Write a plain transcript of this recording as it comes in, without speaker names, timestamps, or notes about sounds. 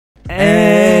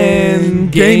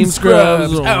And GameScrubs.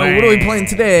 Oh, what are we playing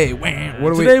today?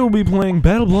 Today we'll be playing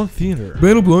BattleBlock Theater.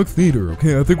 BattleBlock Theater.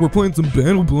 Okay, I think we're playing some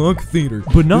BattleBlock Theater.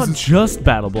 But not just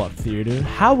BattleBlock Theater.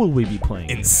 How will we be playing?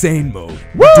 Insane mode.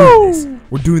 Woo!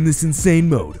 We're doing this insane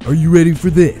mode. Are you ready for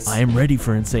this? I am ready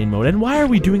for insane mode. And why are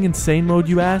we doing insane mode,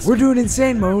 you ask? We're doing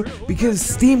insane mode because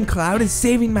Steam Cloud is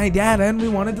saving my data and we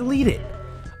want to delete it.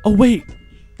 Oh, wait.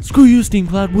 Screw you, Steam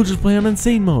Cloud. We'll just play on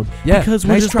insane mode. Yeah, because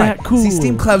we're just that cool. See,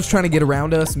 Steam Cloud's trying to get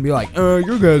around us and be like,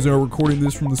 you guys are recording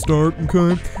this from the start,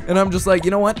 okay? And I'm just like,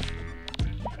 you know what?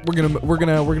 We're gonna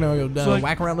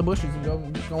whack around the bushes and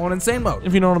go on insane mode.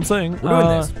 If you know what I'm saying. We're doing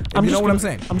this. If you know what I'm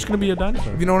saying. I'm just gonna be a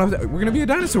dinosaur. If you know what I'm saying. We're gonna be a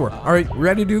dinosaur. All right,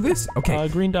 ready to do this? Okay.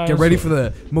 Green dinosaur. Get ready for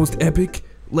the most epic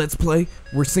Let's Play.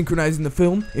 We're synchronizing the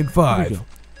film in 5,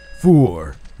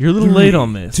 4. You're a little late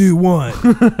on this. 2, 1.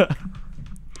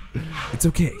 It's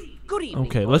okay. Good evening,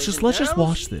 okay, let's just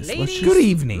watch this. Good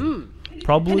evening.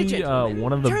 Probably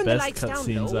one of the best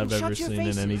cutscenes I've ever seen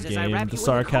in any game. The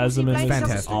sarcasm in this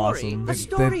is awesome. The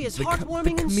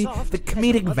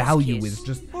comedic value is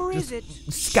just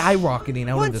skyrocketing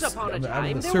out of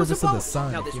the surface of the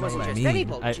sun. If you know what I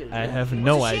mean. I have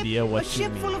no idea what you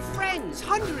mean.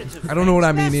 I don't know what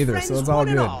I mean either, so it's all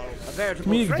good.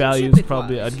 Comedic value is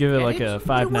probably, I'd give it like a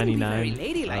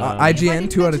 5.99. IGN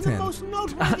 2 out of 10.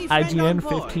 IGN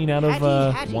 15 out of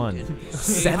 1.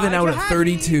 7 out of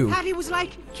 32. Hattie was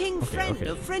like king friend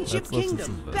of Friendship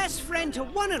Kingdom, best friend to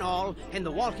one and all, and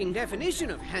the walking definition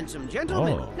of handsome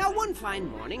gentleman. Now one fine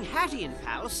morning, Hattie and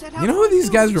pal set out. You know who these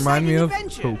guys remind me of?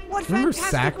 Who? Remember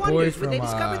Sackboy from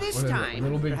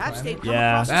Little Big Planet?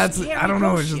 Yeah. That's, I don't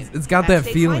know, it's got that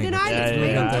feeling.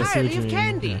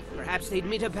 Perhaps they'd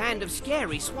meet a band of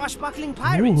scary, swashbuckling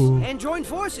pirates and join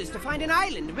forces to find an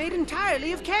island made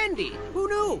entirely of candy. Who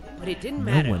knew? But it didn't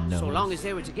matter. So long as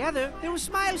they were together, there were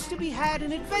smiles to be had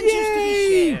and adventures to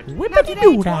be shared. Now today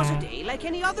was a day like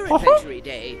any other adventure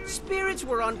day. Spirits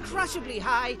were uncrushably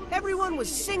high. Everyone was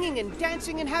singing and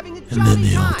dancing and having a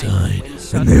jolly time.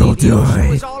 And they all died.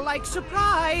 It was all like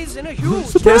surprise and a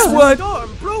huge Guess what?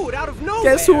 storm brewed out of nowhere.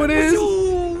 Guess who it is?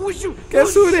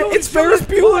 Guess who it is? It's Ferris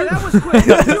Bueller. That was quick.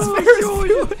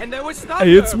 And there was thunder.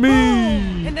 Hey, it's me.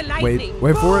 And the lightning.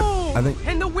 Wait for it. I think.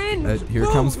 And the wind. Here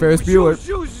comes Ferris Bueller.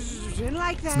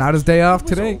 It's not his day off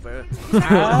today.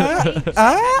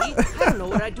 I don't know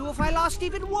what I'd do if I lost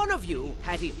even one of you,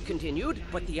 Hattie continued.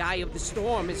 But the eye of the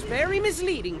storm is very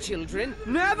misleading, children.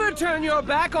 Never turn your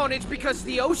back on it because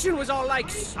the ocean was all like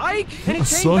psych, and it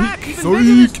came back even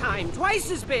bigger this time,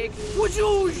 twice as big.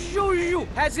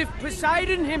 As if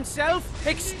Poseidon himself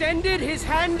extended his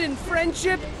hand in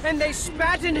friendship, and they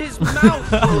spat in his mouth.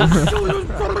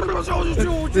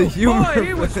 The humor. Boy,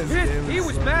 he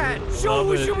was mad.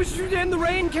 And the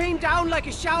rain came down like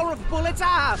a shower of bullets.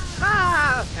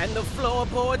 And the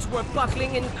floorboards were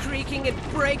buckling and creaking and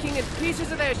breaking, and pieces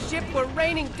of their ship were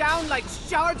raining down like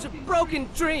shards of broken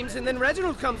dreams. And then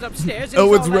Reginald comes upstairs.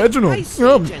 And it's Reginald.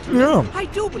 Yeah. I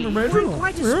do believe Reginald.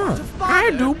 Quite a sort of father.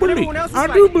 I do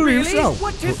believe. Really? So.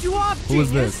 What tipped you off, Who is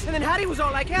genius? this? And then Hattie was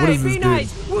all like, What "Hey, is this be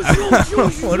nice." What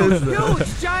is this?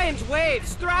 Huge giant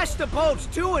waves thrashed the boats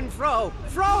to and fro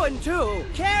and to,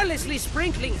 carelessly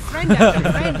sprinkling friend after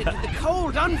friend into the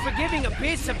cold, unforgiving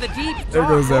abyss of the deep, There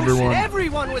goes dark everyone. ocean.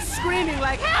 Everyone was screaming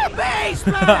like, "Help me!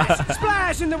 Splash!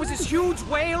 Splash!" And there was this huge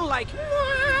whale like,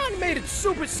 and made it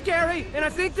super scary. And I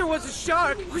think there was a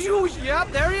shark.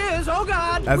 Yep, there he is. Oh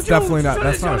God! That's definitely not.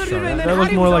 That's not a shark. That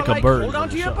looked more like a bird. Hold on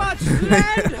to your butts.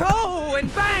 Land ho!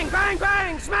 And bang, bang,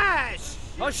 bang! Smash!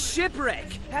 A shipwreck,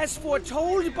 as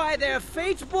foretold by their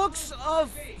fate books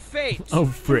of fate.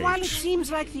 Oh, And while it fridge.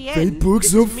 seems like the Fate end, books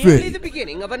it's of merely fate. the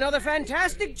beginning of another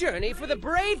fantastic journey for the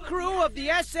brave crew of the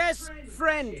SS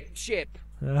Friendship.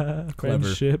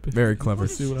 Friendship. Very clever.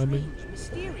 See what I mean?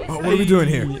 Oh, what are we doing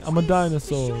here? I'm a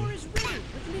dinosaur.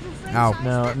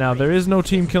 Ow. Now there is no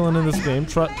team killing in this game.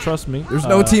 Trust me. There's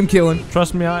no team killing.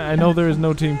 Trust me, I know there is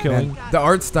no team killing. Man, the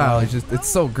art style is just—it's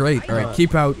so great. All right,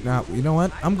 keep out. Now, you know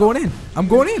what? I'm going in. I'm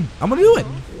going in. I'm gonna do it.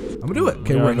 I'm gonna do it.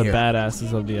 Okay, We we're are in the here.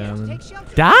 badasses of the island.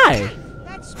 Die!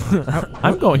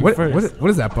 I'm going first. What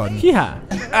is that button? Yeah.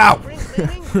 Ow!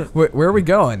 Where are we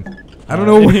going? I don't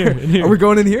know. In here. Are we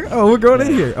going in here? Oh, we're going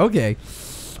in here. Okay.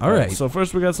 All right. So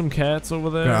first we got some cats over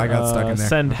there. Yeah, I got stuck in there.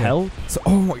 Send Okay. help. So,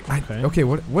 okay.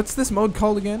 What's this mode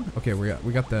called again? Okay, we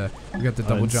got the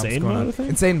double jumps insane going mode, on. I think?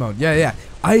 Insane mode. Yeah.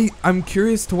 I'm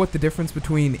curious to what the difference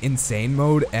between insane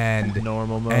mode and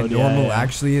Normal mode. and normal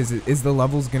actually is. Is the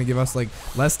levels gonna give us like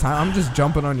less time? I'm just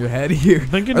jumping on your head here.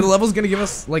 Are the levels gonna give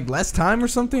us like less time or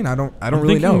something? I don't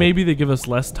really know. Maybe they give us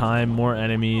less time, more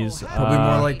enemies. Probably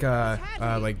more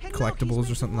like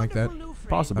collectibles or something like that.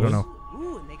 Possibly. I don't know.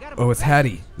 Oh, it's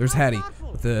Hattie. There's Hattie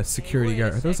with the security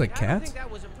guard. Are those like cats?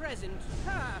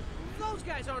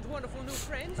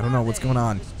 I don't know what's going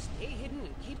on.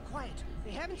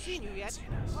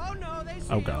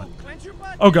 Oh god.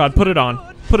 Oh god, put it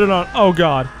on. Put it on. Oh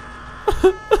god.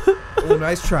 Oh,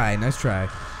 nice try. Nice try.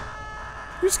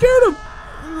 You scared him.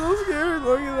 I'm so scared.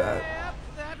 Look at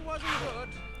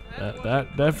that.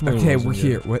 That definitely. Okay, wasn't we're good.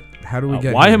 here. What? How do we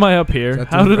get? Why here? am I up here?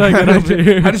 How did I get up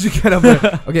here? How did you get up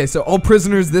there? Okay, so all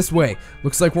prisoners this way.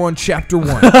 Looks like we're on chapter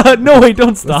 1. No, wait,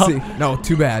 don't stop. Let's see. No,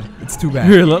 too bad. It's too bad.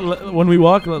 Here, when we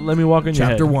walk, let me walk on your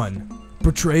head. Chapter 1.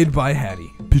 Betrayed by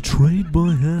Hattie. Betrayed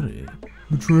by Hattie.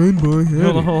 Betrayed by Hattie.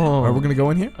 Hold on. Alright, we're gonna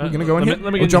go in here. We're gonna go in here. Let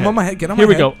me We'll get jump your on my head. Get on Here my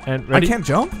we head. go. And ready? I can't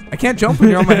jump. I can't jump when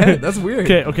you're on my head. That's weird.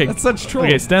 Okay. That's such troll.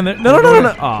 Okay, stand there. No.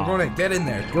 Aw. We're going in. Get in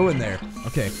there. Go in there.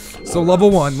 Okay. So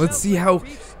level 1. Let's see how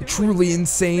truly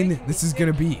insane this is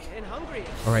gonna be.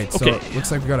 Alright, so Okay. looks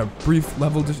like we got a brief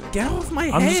level. Get off my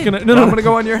head. I'm just gonna. No, I'm gonna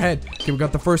go on your head. Okay, we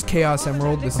got the first Chaos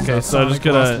Emerald. This is Okay, so Sonic just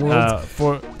gonna Lost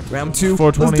World. Round 2.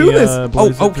 420, Let's do this.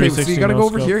 Blazer, Oh, okay. So 360 you gotta go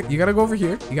over no here. You gotta go over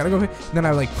here. You gotta go here. And then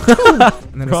I like.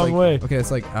 And then it's Wrong like. way. Okay, it's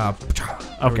like. There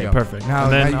we Okay, go. perfect. Now,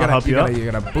 And then you I'll gotta, help you up.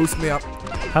 You gotta boost me up.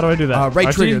 How do I do that? Right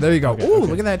RT? trigger. There you go. Okay, Ooh, okay.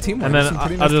 look at that teamwork. And then Some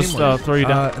pretty I'll nice just teamwork. throw you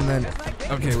down. And then.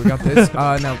 Okay, we got this.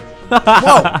 Now.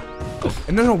 Whoa.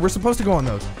 No, we're supposed to go on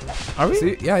those. Are we?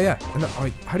 See? Yeah. And then,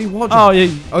 how do you wall jump? Oh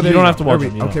yeah. Oh, you there don't go. have to wall There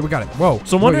jump. we- you Okay, don't. we got it. Whoa.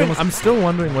 So I'm Whoa, wondering. you almost- I'm still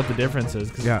wondering what the difference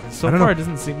is. 'Cause Yeah, so I don't far know. it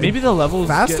doesn't seem. Maybe the levels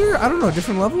faster? Get, I don't know.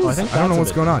 Different levels? Oh, I think don't know that's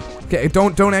what's a going on. Okay,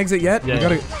 don't exit yet. Yeah, We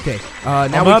gotta. yeah. Okay. Now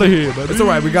I'm we outta can- here, buddy. It's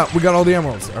alright. We got all the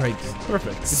emeralds. All right.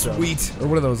 perfect. Good job. Sweet. Or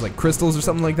what are those, like crystals or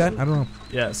something like that? I don't know.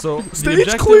 Yeah. So the Stage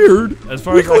objective, cleared. As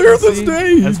far We as I cleared can the see,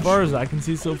 stage. As far as I can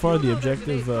see so far, the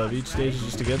objective of each stage is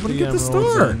just to get I'm gonna the get the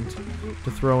emeralds star. and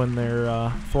to throw in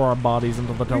their for our bodies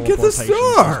into the Get the teleportation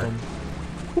star. system.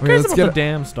 Who Okay, cares let's about get the a-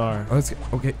 damn star?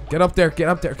 Okay, get up there.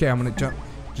 Okay, I'm gonna jump.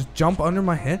 Just jump under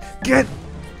my head.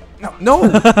 No.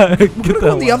 Get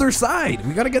the on the hell other side.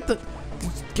 We gotta get the.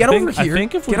 Get I think- over here. I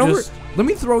think if we get over. just- Let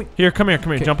me throw. Here, come here.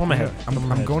 Okay, Jump on my head.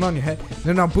 I'm going on your head.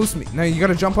 Now boost me. Now you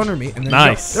gotta jump under me and then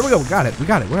Nice. jump. There we go. We got it. We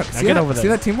got it. See get that? over See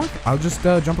there. that teamwork? I'll just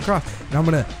jump across. And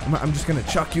I'm just gonna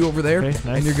chuck you over there. Okay, And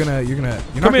nice. you're not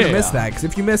Come gonna here. miss that. Because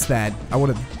if you miss that, I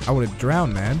would've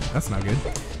drowned, man. That's not good.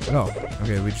 Oh.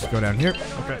 Okay, we just go down here.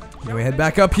 Okay. Then we head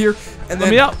back up here. And then Let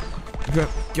me up.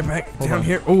 Get back Hold down on.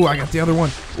 here. Oh, I got the other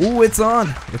one. Oh, it's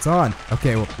on. It's on.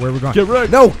 Okay, well, where are we going? Get right.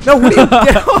 No. What are you?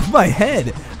 Get off my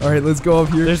head. All right, let's go up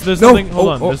here. There's No. something. Hold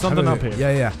on. There's how something do I- up here.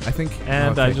 Yeah. I think.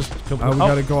 And okay. I just. We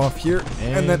gotta go off here,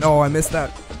 and then And- I missed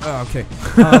that. Oh, okay.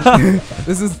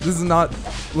 This is not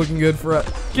looking good for us.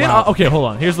 Get Wow. off. Okay, hold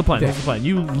on. Here's the plan. Okay. Here's the plan.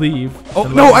 You leave. Oh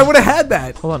and no, let I me- would have had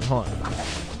that. Hold on.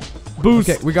 Boost.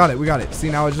 Okay, we got it. See,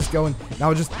 now it's just going.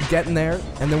 Now it's just getting there,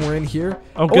 and then we're in here.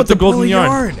 Oh, get it's the a golden blue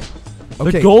yarn.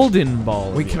 Okay. The golden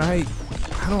ball. Wait, can I?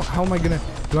 How am I gonna?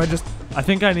 Do I just? I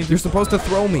think I need You're to. supposed to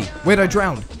throw me. Wait, I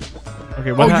drowned.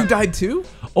 Okay. Oh, What you died too?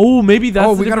 Oh, maybe that's.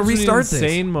 Oh, the we gotta difference between restart this.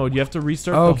 insane mode. You have to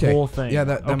restart Oh, the okay. whole thing. Yeah,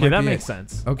 that okay, might that be makes it.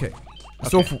 sense. Okay.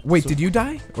 So Okay, wait, so- did you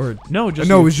die or? No, just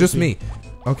no, you, it was just you. me.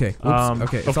 Okay. Oops.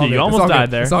 Okay. It's okay, all good. you It's almost all died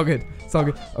good. there. It's all good.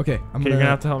 Okay. Okay, you're gonna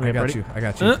have to help me I up. got Ready? you. I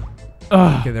got you.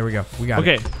 Okay, there we go. We got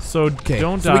Okay, it. so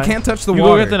don't so die. we can't touch the you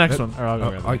water. go get the next That- one, or I'll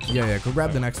go grab it. Yeah. Go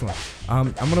grab the next one.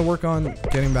 I'm gonna work on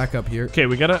getting back up here. Okay,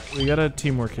 we gotta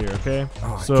teamwork here. Okay.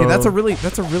 Oh, So okay, that's a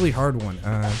really hard one.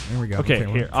 There we go. Okay,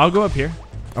 here I'll go up here.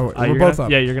 Oh, You're we're both gonna-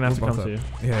 up. yeah, you're gonna have We're to come both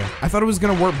up. to. Yeah. I thought it was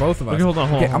gonna work both of us. Okay, hold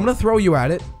on. Okay, I'm gonna throw you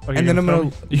at it, Okay, and then I'm gonna.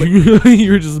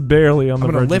 You're just barely on the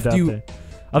I'm gonna verge lift of you- death there.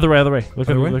 Other way. Look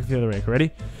Other way? at the other way.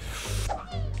 Ready?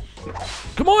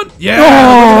 Come on!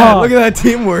 Yeah! Oh! Look at that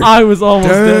teamwork. I was almost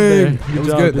dead there. Dang. Good It was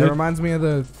job, good. dude. That reminds me of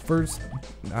the first.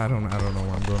 I don't know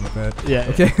where I'm going with that. Yeah.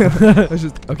 Okay. Let's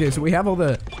just. Okay. So we have all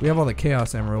the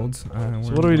Chaos Emeralds.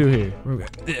 So what do we do here?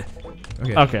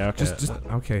 Okay. Okay. Just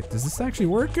okay. Does this actually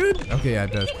work good? Okay, yeah,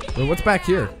 it does. Wait, what's back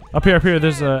here? Up here.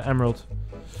 There's emerald.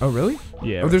 Oh, really?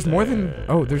 Yeah. Oh, there's right more there. than.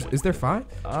 Oh, is there 5?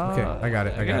 Okay, I got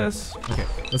it. I guess. Okay,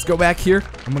 let's go back here.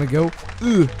 I'm gonna go.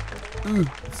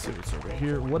 Let's see what's over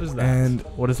here. What is that? And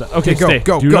what is that? Okay, go, stay.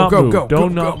 go, Do go, not go, move. go, Do go,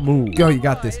 not go. move. Go, you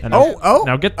got this. And now, Oh.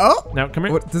 Now get. Oh. Now come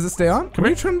here. What does it stay on? Come what are here.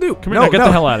 you trying to do? Come here. Now get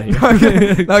the hell out of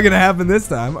here. Not gonna happen this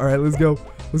time. All right, let's go.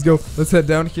 Let's head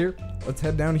down here.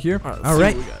 All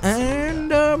right.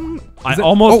 And I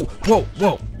almost. Oh,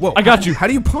 whoa. I got you. How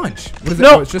do you punch? What is it?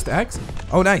 No. Oh, it's just X.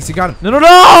 Oh, nice. You got him.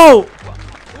 No!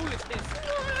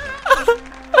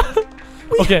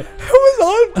 Okay. It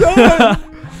was on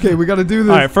time. Okay, we gotta do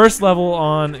this. All right. First level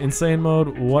on insane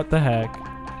mode. What the heck?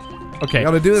 Okay.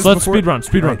 Gotta do this So let's before- speed run.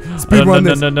 Speed run. Alright, speed run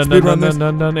this. Speed run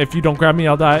this. If you don't grab me,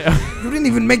 I'll die. You didn't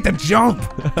even make the jump.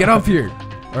 Get up here.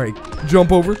 All right,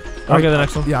 jump over. Okay, the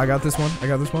next one. Yeah, I got this one.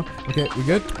 Okay, we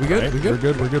good? We good? Right, we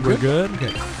good? We're good.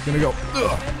 Okay, gonna go.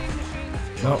 Ugh.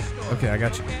 No. Okay, I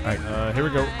got you. All right. Here we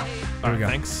go. Here we go.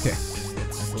 Thanks. Okay.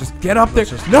 Just get up there.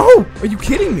 No! Are you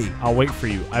kidding me? I'll wait for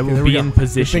you. I will be in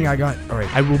position. Thing I got. All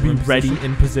right. I will be ready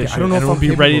in position. Okay, I don't know if I'll I'm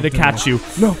be ready to capable of catch doing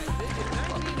you. No.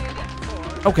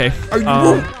 Okay.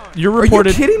 You're Are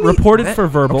reported. you kidding me? Reported for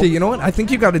verbal. Okay, you know what? I think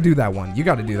you got to do that one. You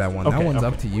got to do that one. Okay, That one's okay.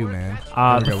 up to you, man.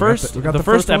 The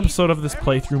first one. episode of this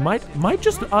playthrough might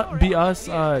just be us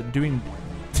doing.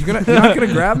 You're not gonna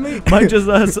grab me? Might just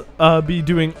us be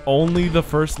doing only the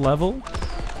first level.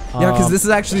 Yeah, because this is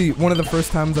actually one of the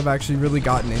first times I've actually really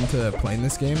gotten into playing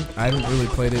this game. I haven't really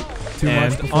played it too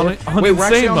much before. Wait, we're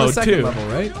actually on the second level,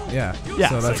 right? Yeah. Yeah.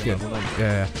 So that's good.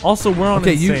 Yeah. Also, we're on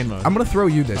insane mode. I'm gonna throw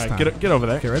you this time. Get over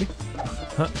there. Okay, ready?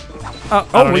 Huh? Oh,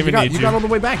 I don't wait, even need you got all the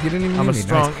way back. You didn't even I'm need a me.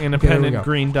 strong, Nice. independent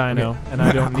green dino, and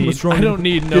I don't need. I don't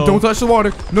need no. Yeah, don't touch the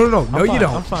water. No, I'm you fine,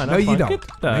 don't. I'm fine, No, I'm you fine. don't.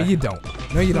 Get the- No, you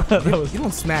don't. No, you don't. You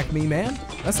don't smack me, man.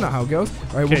 That's not how it goes.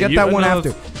 All right, we'll get that one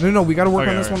after. No, we got to work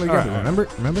on this one together. Remember?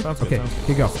 Sounds good, Okay, sounds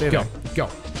here, go. Stay Go. there. Go.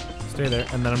 Stay there,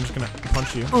 and then I'm just gonna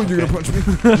punch you. Oh, you're gonna punch me?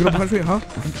 You're gonna punch me, huh?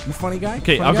 You funny guy?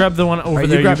 Okay, Funny I'll guy? grab the one over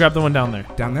there. You grab the one down there.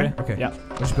 Down there? Okay. Yeah.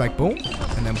 Let's just be like boom,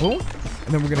 and then boom, and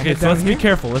then we're gonna Okay, hit so down let's here. be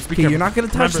careful. Let's be careful. You're not gonna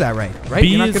touch that, right? B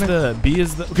You're not is gonna...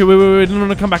 the. Okay, wait.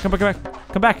 No, come back.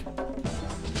 Come back.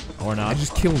 Or not. I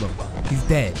just killed him. He's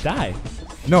dead. Die.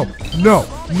 No,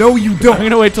 you don't. I'm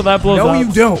gonna wait till that blows up. No,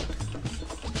 you don't.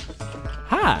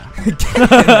 Ha.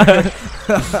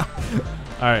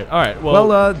 All right.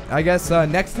 Well, I guess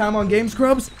next time on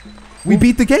GameScrubs, we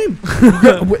beat the game.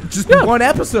 Just one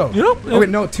episode. You know? Oh, wait,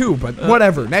 no, two, but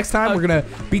whatever. Next time, we're gonna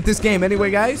beat this game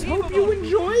anyway, guys. Hope you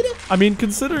enjoyed it. I mean,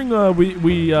 considering we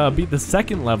beat the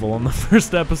second level on the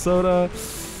first episode,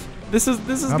 this is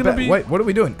gonna be. Wait, what are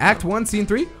we doing? Act 1, Scene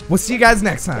 3? We'll see you guys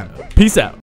next time. Peace out.